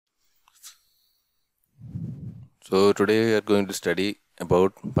So today we are going to study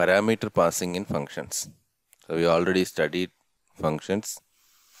about parameter passing in functions. So we already studied functions,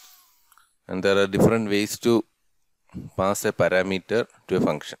 and there are different ways to pass a parameter to a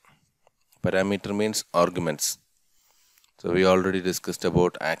function. Parameter means arguments. So we already discussed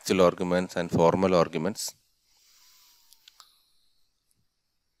about actual arguments and formal arguments.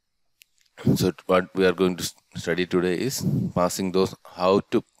 So what we are going to study today is passing those,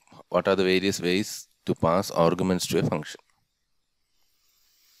 what are the various ways to pass arguments to a function.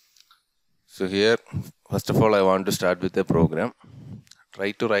 So here, first of all, I want to start with a program. Try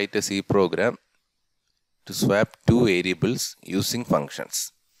to write a C program to swap two variables using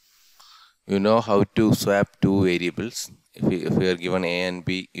functions. You know how to swap two variables. If we are given A and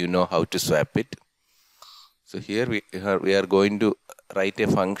B, you know how to swap it. So here we are going to write a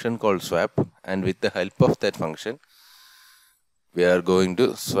function called swap, and with the help of that function, we are going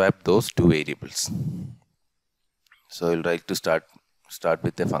to swap those two variables. So I'll like to start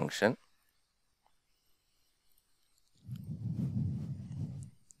with a function.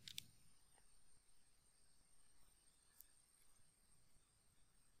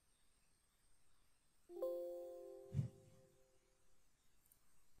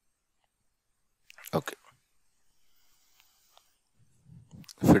 Okay.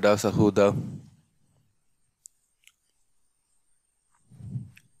 Fida Sahuda.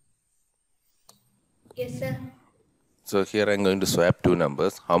 Yes, sir. So here I'm going to swap two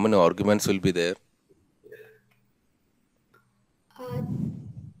numbers. How many arguments will be there?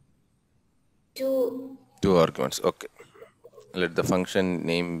 Two. Two arguments. Okay. Let the function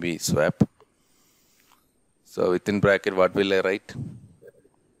name be swap. So within bracket, what will I write?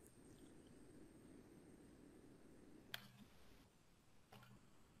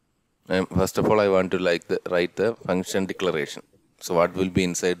 First of all, I want to write the function declaration. So what will be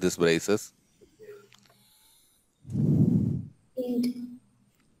inside this braces? Int.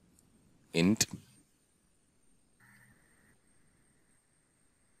 Int.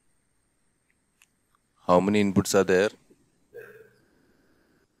 How many inputs are there?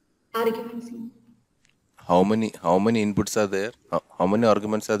 Arguments. How many inputs are there? How many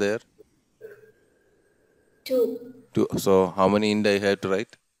arguments are there? Two. Two. So how many int I have to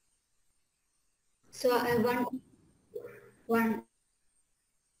write? So I want one.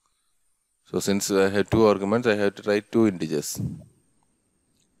 So since I have two arguments, I have to write two integers.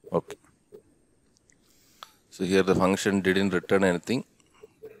 Okay. So here the function didn't return anything.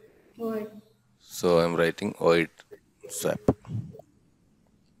 Void. So I'm writing void swap.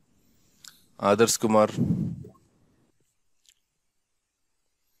 Others, Kumar.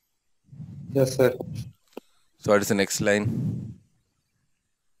 Yes, sir. So what is the next line?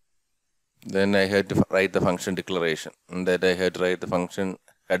 Then I had to write the function declaration. And then I had to write the function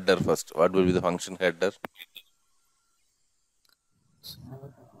header first. What will be the function header?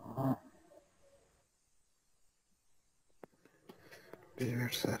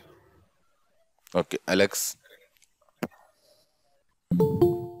 Pivot, sir. Okay, Alex.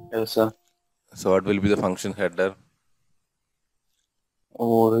 Yes, sir. So what will be the function header?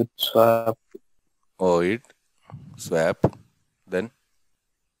 Void swap. Void swap. Then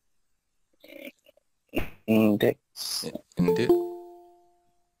Index.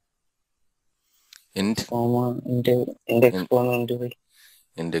 Int. Comma into index comma into y.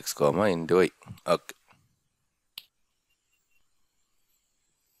 Index comma into y. Okay.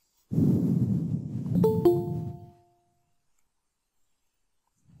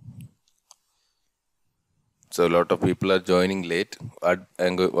 So a lot of people are joining late. What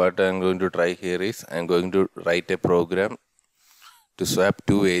I'm going to try here is I'm going to write a program to swap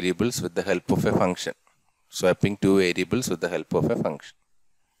two variables with the help of a function. Swapping two variables with the help of a function.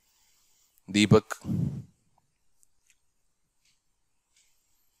 Deepak.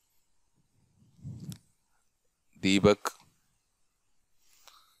 Deepak.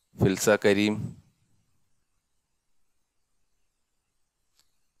 Filsa Kareem.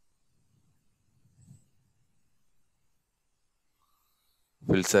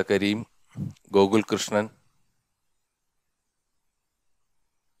 Filsa Kareem. Gogul Krishnan.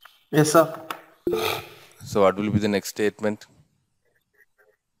 Yes, sir. So what will be the next statement?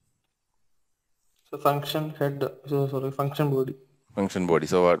 So function head. So sorry, function body. Function body.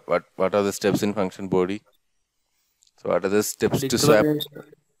 So what are the steps in function body? So what are the steps to swap?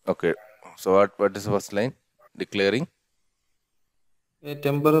 Okay. So what is the first line? Declaring a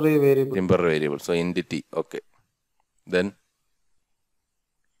temporary variable. Temporary variable. So entity. Okay. Then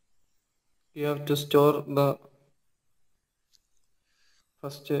You have to store the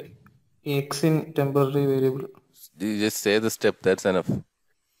first x in temporary variable. you just say the step. That's enough.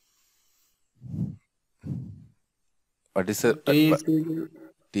 What is the T is equal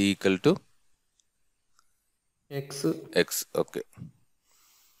t equal to x. x? Okay.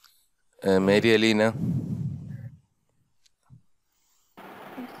 Mary Alina,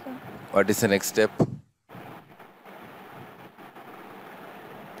 Yes, sir. what is the next step?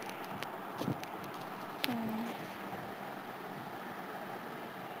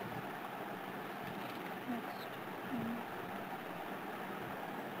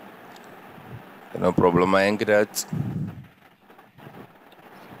 No problem, Mayank Raj.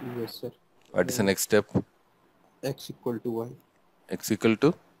 Yes, sir. What is the next step? X equal to y. X equal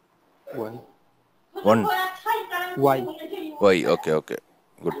to Y. 1. Y. Y. Okay, okay.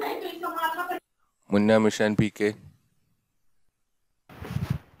 Good. Munna Mishan PK.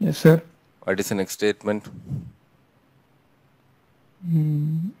 Yes, sir. What is the next statement?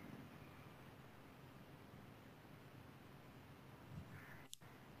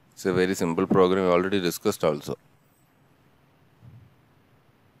 It's a very simple program we already discussed also.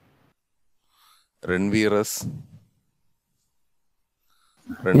 Ranveeras.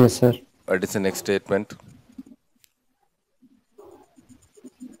 Yes, sir. What is the next statement?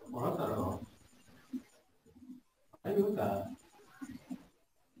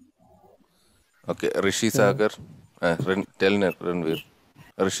 Okay, Rishi Sagar. Tell Ranveer.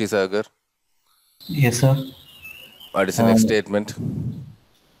 Rishi Sagar. Yes, sir. What is the next statement?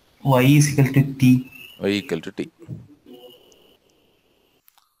 Y is equal to T. Y equal to T.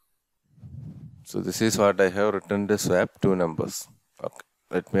 So this is what I have written to swap two numbers. Okay,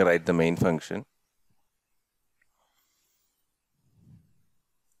 let me write the main function.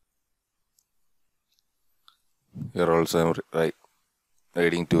 Here also I am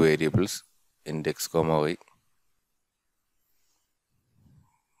writing two variables, int x comma y.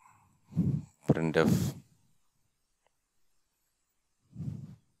 Printf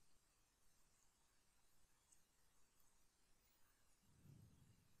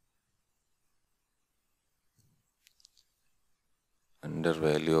under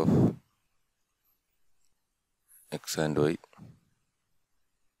value of x and y,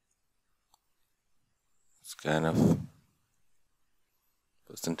 scanf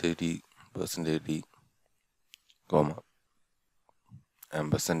 %d, comma,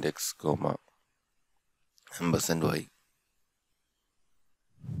 ampersand x, comma, ampersand y.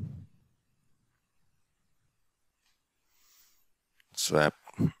 Swap.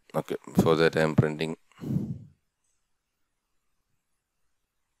 Okay, for that I am printing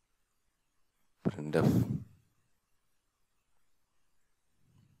printf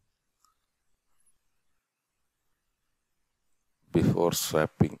before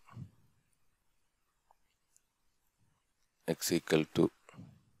swapping x equal to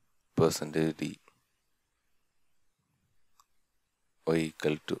 %d, y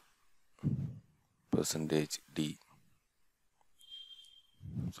equal to %d.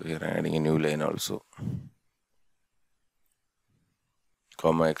 So here I am adding a new line also,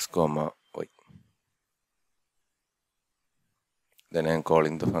 comma x comma y. Then I am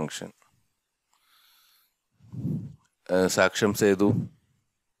calling the function. Saksham Sedu,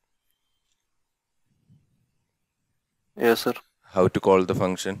 Yes, sir. how to call the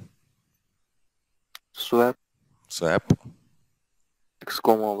function? Swap Swap x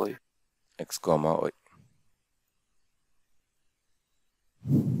comma y. x comma y.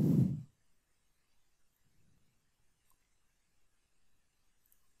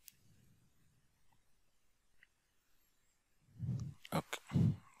 Okay.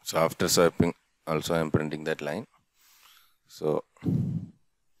 So after swapping, also I am printing that line. So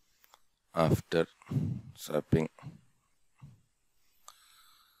after swapping,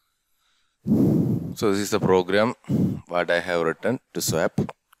 so this is the program what I have written to swap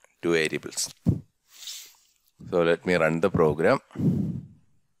two variables. So let me run the program.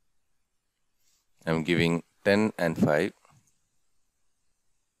 I am giving 10 and 5.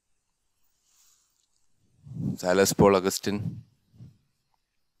 Salas Paul Augustine,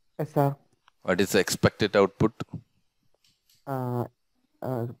 Yes, sir. what is the expected output? 5,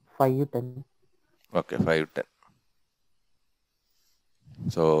 10. Okay, 5, 10.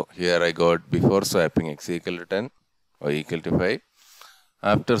 So here I got before swapping x equal to 10, y equal to 5.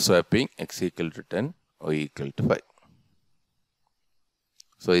 After swapping x equal to 10, y equal to 5.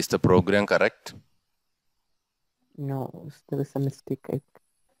 So is the program correct? No, there is a mistake.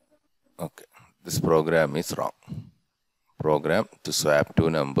 Okay, this program is wrong. Program to swap two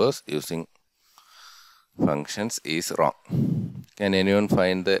numbers using functions is wrong. Can anyone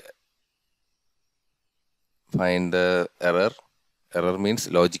find the error? Error means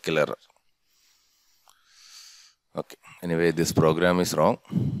logical error. Okay, anyway, this program is wrong.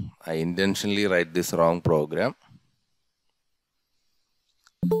 I intentionally write this wrong program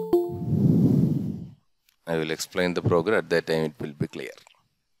I will explain the program. At that time it will be clear.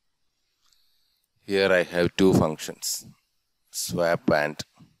 Here I have two functions, swap and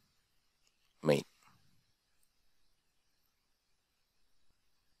main.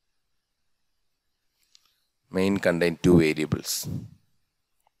 Main contain two variables,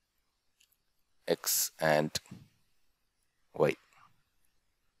 x and y.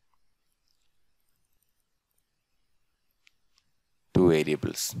 Two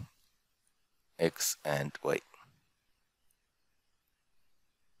variables, x and y.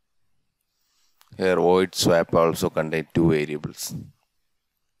 Here void swap also contain two variables,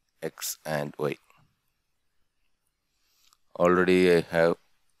 x and y. Already I have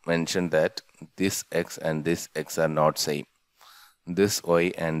mentioned that this x and this x are not same. This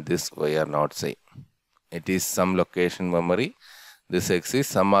y and this y are not same. It is some location memory. This x is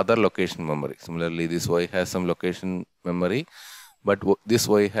some other location memory. Similarly, this y has some location memory, but this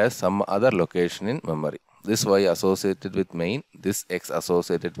y has some other location in memory. This y associated with main, this x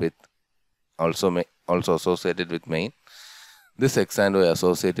associated with also associated with main. This x and y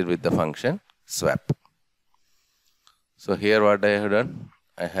associated with the function swap. So here what I have done,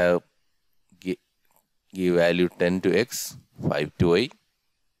 I have give value 10 to x, 5 to y.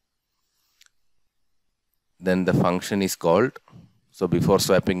 Then the function is called. So before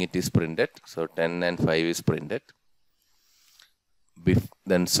swapping it is printed. So 10 and 5 is printed.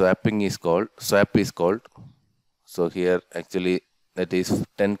 Then swap is called. So here actually that is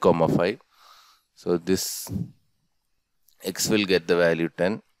 10 comma 5. So this x will get the value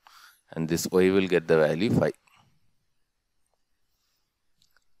 10 and this y will get the value 5.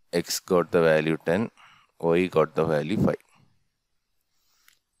 X got the value 10, y got the value 5.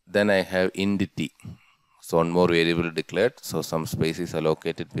 Then I have int t. So one more variable declared. So some space is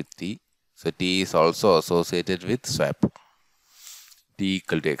allocated with t. So t is also associated with swap. T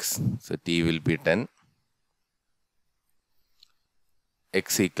equal to x. So t will be 10.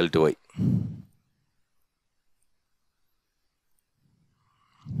 X equal to y.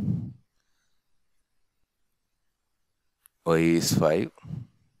 Y is 5.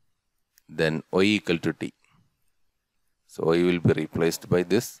 Then y equal to t. So y will be replaced by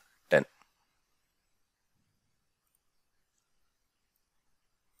this 10.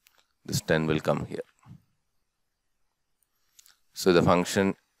 This 10 will come here. So the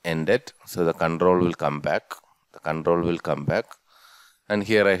function ended. So the control will come back. And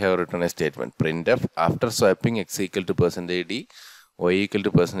here I have written a statement. Printf after swapping x equal to %d, y equal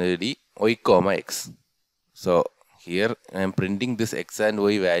to %d, y comma x. So here I am printing this x and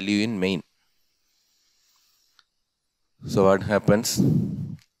y value in main. So what happens?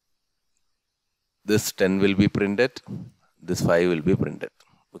 This 10 will be printed. This 5 will be printed.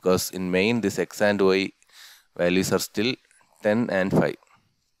 Because in main this x and y values are still 10 and 5.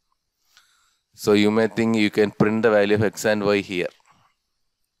 So you may think you can print the value of x and y here.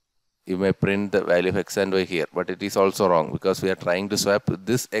 You may print the value of x and y here. But it is also wrong because we are trying to swap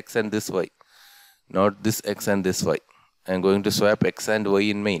this x and this y. Not this x and this y. I am going to swap x and y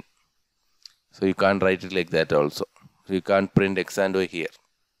in main. So you can't write it like that also. So you can't print x and y here.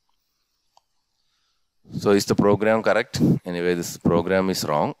 So is the program correct? Anyway, this program is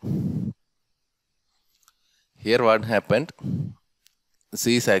wrong. Here what happened?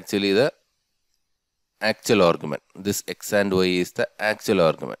 C is actually the actual argument. This x and y is the actual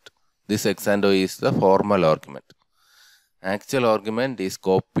argument. This x and y is the formal argument. Actual argument is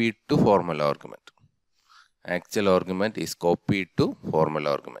copied to formal argument. Actual argument is copied to formal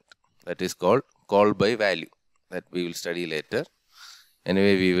argument. That is called call by value. That we will study later.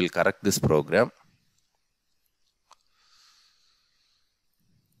 Anyway, we will correct this program.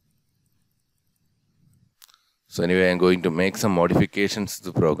 So anyway, I am going to make some modifications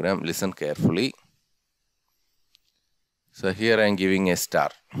to the program. Listen carefully. So here I am giving a star.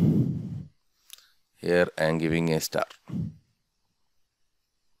 Here I am giving a star.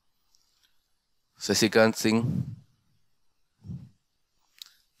 Sasikant Singh.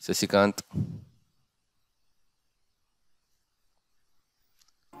 Sasikant.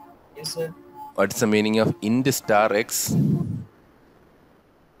 Yes, sir. What is the meaning of int star x?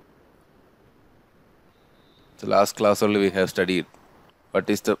 So last class only we have studied. What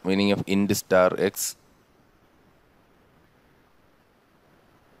is the meaning of int star x?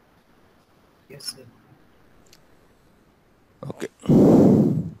 Yes, sir. Okay.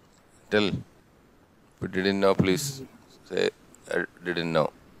 Tell. If you didn't know, please say I didn't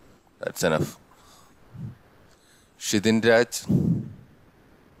know. That's enough. Shidinraj.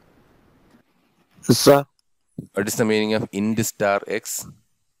 Sir. What is the meaning of int star x?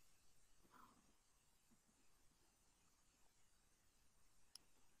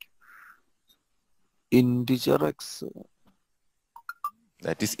 Integer x.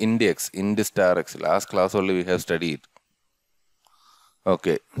 That is int x, int star x. Last class only we have studied.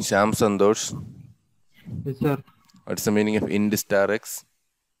 Okay, Sham Sandosh. Yes, sir. What's the meaning of int star x?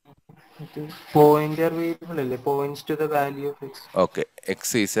 Pointer variable points to the value of x. Okay,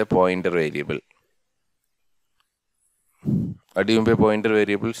 x is a pointer variable. What do you mean by pointer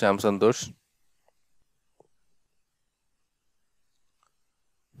variable, Sham Sandosh?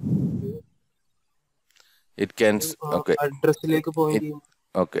 It can, okay. Address like point.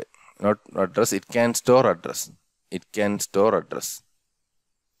 Okay, not address, it can store address. It can store address.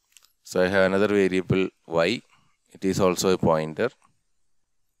 So I have another variable y. It is also a pointer.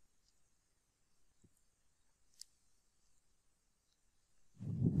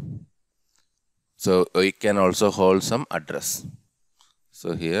 So y can also hold some address.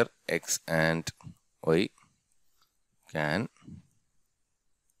 So here x and y can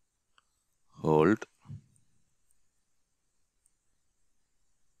hold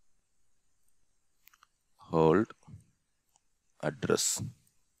address.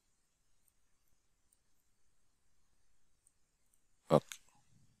 Okay.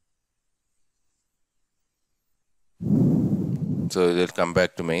 So we'll come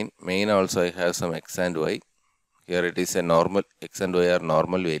back to main. Main also I have some x and y. Here it is a normal, x and y are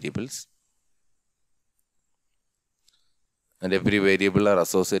normal variables. And every variable are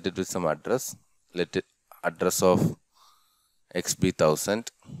associated with some address. Let it address of x be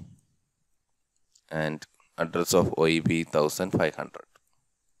 1000 and address of y be 1500.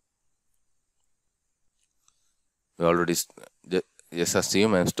 We already just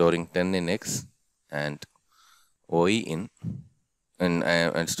assume I am storing 10 in x and y in, and I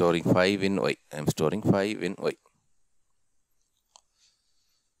am storing 5 in y. I am storing 5 in y.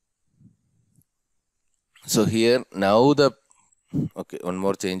 So here now the, okay, one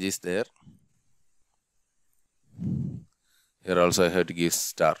more change is there. Here also I have to give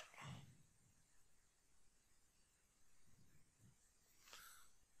star.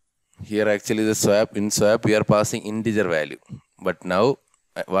 Here actually the swap, in swap we are passing integer value. But now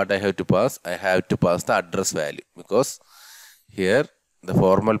what I have to pass? I have to pass the address value, because here the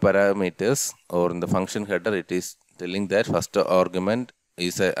formal parameters or in the function header it is telling that first argument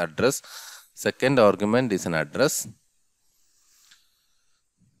is an address, second argument is an address.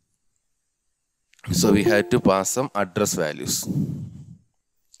 So we have to pass some address values.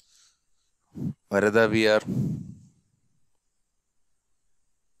 Varada, we are.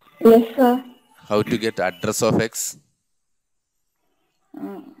 Yes, sir. How to get address of x?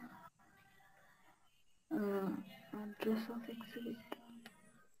 Address of x.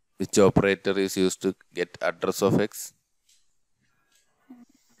 Which operator is used to get address of x?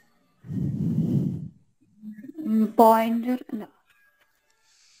 Pointer. No.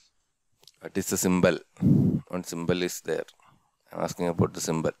 What is the symbol? One symbol is there. I'm asking about the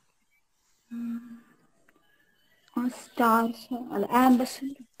symbol. Star.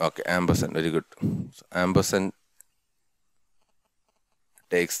 Ampersand. Okay, ampersand. Very good. So ampersand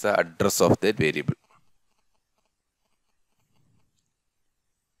takes the address of that variable.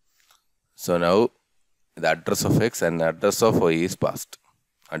 So now the address of x and address of y is passed.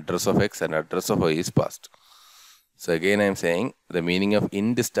 Address of x and address of y is passed. So again I am saying the meaning of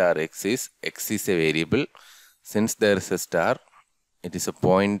int star x is a variable. Since there is a star, it is a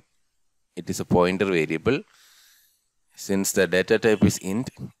pointer variable. Since the data type is int,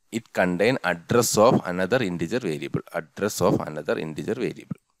 it contains address of another integer variable.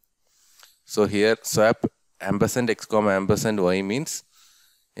 So here swap ampersand x comma ampersand y means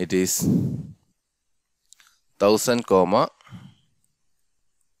it is 1000 comma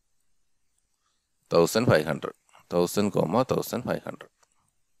 1500. 1000 comma 1500.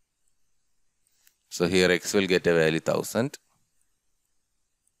 So here x will get a value 1000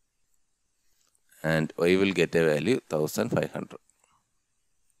 and y will get a value 1500.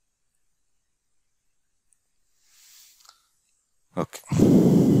 Okay.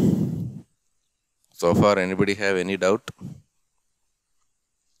 So far anybody have any doubt?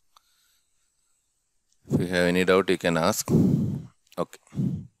 If you have any doubt you can ask. Okay.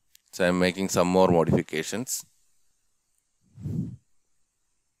 So I am making some more modifications.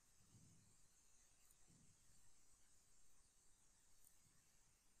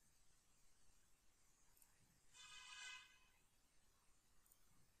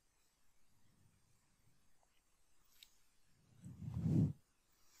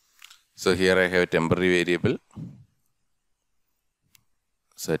 So here I have a temporary variable.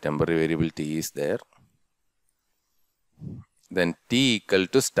 So a temporary variable t is there. Then t equal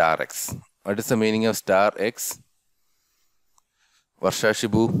to star x. What is the meaning of star x? Varsha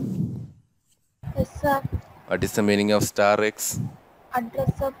Shibu? Yes, sir. What is the meaning of star x?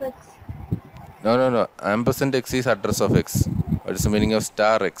 Address of X. No. Ampersand x is address of x. What is the meaning of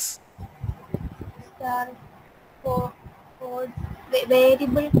star x? Star for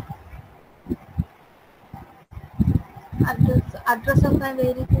variable address of a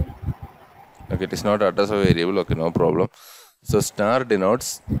variable. Okay, it is not address of variable. Okay, no problem. So star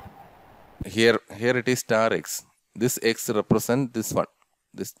denotes here it is star x. This x represents this one.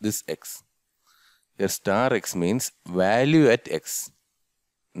 This x. Here star x means value at x.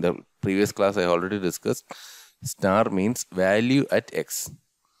 In the previous class I already discussed. Star means value at x.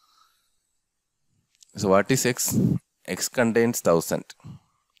 So what is x? X contains 1000.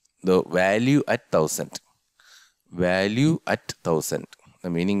 The value at 1000. Value at 1000. The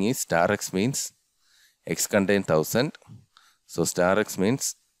meaning is star x means x contains 1000. So star x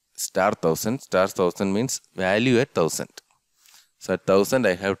means star 1000. Star 1000 means value at 1000. So at 1000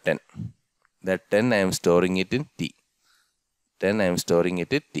 I have 10. That 10 I am storing it in t. 10 I am storing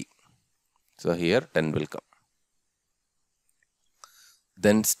it in t. So here 10 will come.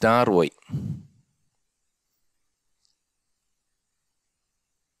 Then star y.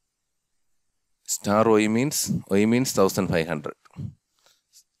 Star y means 1500.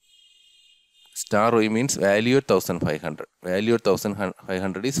 Star y means value at 1500. Value at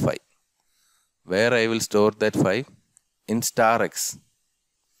 1500 is 5. Where I will store that 5? In star x.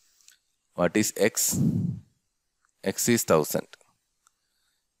 What is x? X is 1000.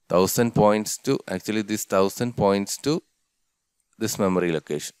 1000 points to, actually this 1000 points to this memory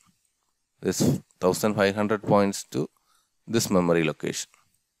location. This 1500 points to this memory location.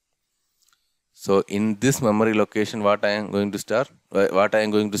 So in this memory location, what I am going to store?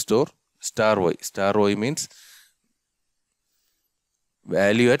 Star y. Star y means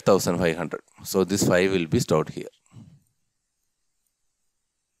value at 1500. So this 5 will be stored here.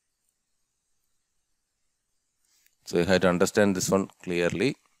 So you have to understand this one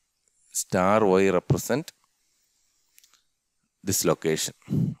clearly. Star y represent this location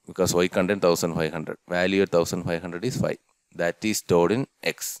because y contains 1500. Value at 1500 is 5. That is stored in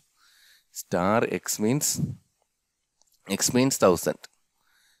x. Star x means 1000.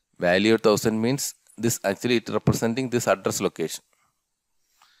 Value at 1000 means this, actually it representing this address location.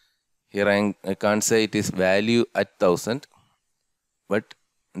 Here I can't say it is value at 1000, but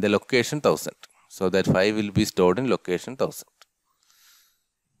the location 1000. So that 5 will be stored in location 1000.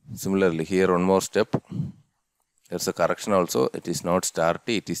 Similarly, here one more step. There's a correction also. It is not star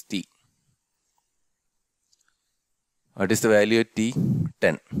t, it is t. What is the value at t?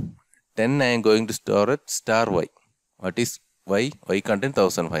 10. 10 I am going to store at star y. What is y? Y contains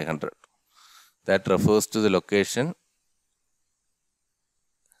 1500. That refers to the location.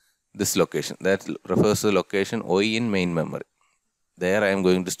 This location. That refers to the location y in main memory. There I am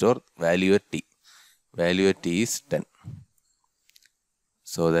going to store value at t. Value at t is 10.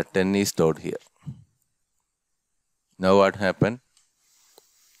 So that 10 is stored here. Now what happened?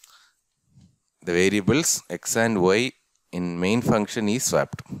 The variables x and y in main function is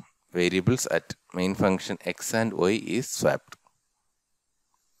swapped. Variables at main function x and y is swapped.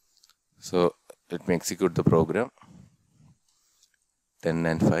 So let me execute the program. 10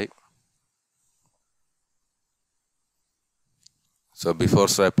 and 5. So before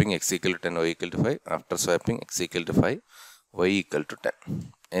swapping x equal to 10, y equal to 5. After swapping x equal to 5, y equal to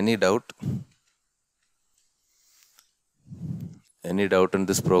 10. Any doubt? Any doubt in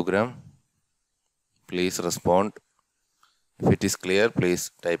this program? Please respond. If it is clear,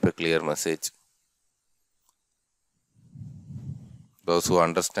 please type a clear message. Those who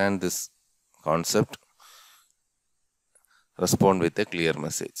understand this concept, respond with a clear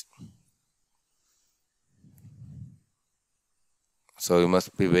message. So you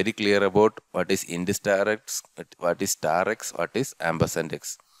must be very clear about what is int star x, what is star x, what is ampersand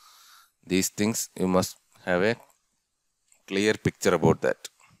x. These things you must have a clear picture about that.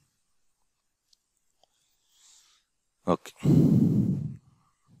 Okay.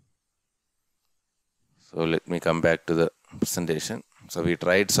 So let me come back to the presentation. So we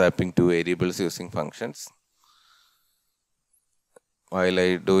tried swapping two variables using functions. While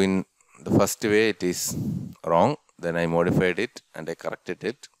I do in the first way, it is wrong. Then I modified it and I corrected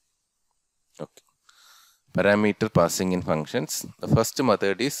it. Okay. Parameter passing in functions. The first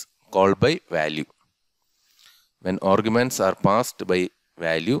method is called by value. When arguments are passed by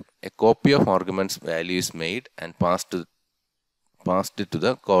value, a copy of argument's value is made and passed to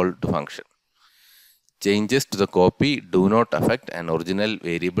the called function. Changes to the copy do not affect an original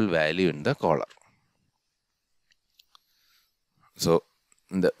variable value in the caller. So,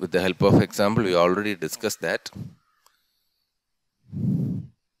 with the help of example, we already discussed that.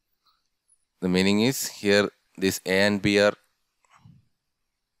 The meaning is here this A and B are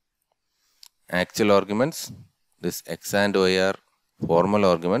actual arguments, this X and Y are formal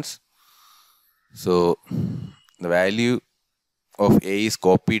arguments. So the value of A is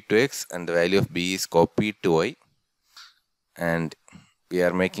copied to X and the value of B is copied to Y, and we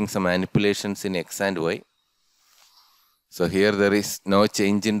are making some manipulations in X and Y. So here there is no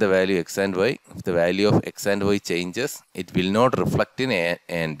change in the value X and Y. If the value of X and Y changes, it will not reflect in A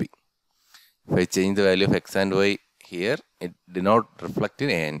and B. If I change the value of X and Y here, it did not reflect in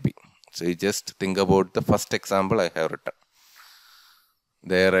A and B. So you just think about the first example I have written.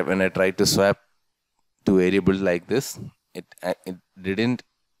 There when I tried to swap two variables like this, it didn't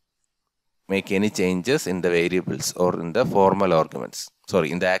make any changes in the variables or in the formal arguments.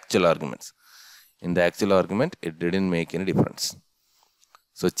 Sorry, in the actual arguments. In the actual argument, it didn't make any difference.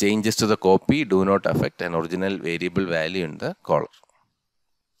 So changes to the copy do not affect an original variable value in the caller.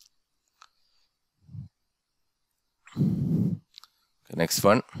 Okay, next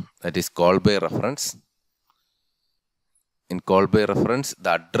one, that is call by reference. In call by reference,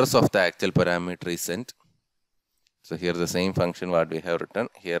 the address of the actual parameter is sent. So here the same function what we have written.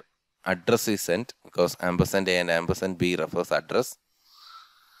 Here address is sent because ampersand A and ampersand B refers address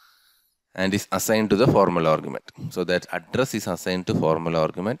and is assigned to the formal argument. So that address is assigned to formal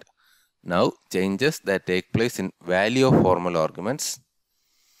argument. Now changes that take place in value of formal arguments.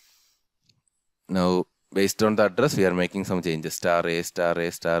 Now based on the address we are making some changes. Star A, star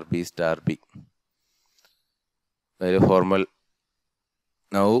A, star B, star B. Value of formal.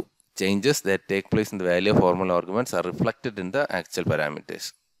 Now changes that take place in the value of formal arguments are reflected in the actual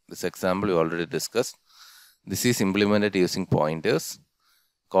parameters. This example we already discussed. This is implemented using pointers.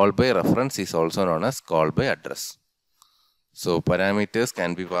 Call by reference is also known as call by address. So parameters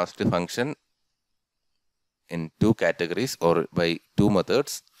can be passed to function in two categories or by two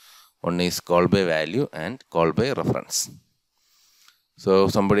methods. One is call by value and call by reference. So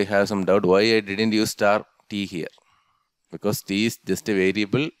somebody has some doubt why I didn't use star t here. Because t is just a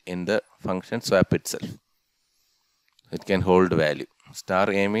variable in the function swap itself. It can hold value.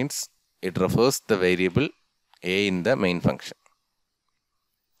 Star a means it refers the variable a in the main function.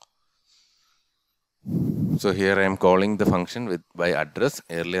 So here I am calling the function by address.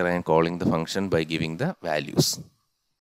 Earlier I am calling the function by giving the values.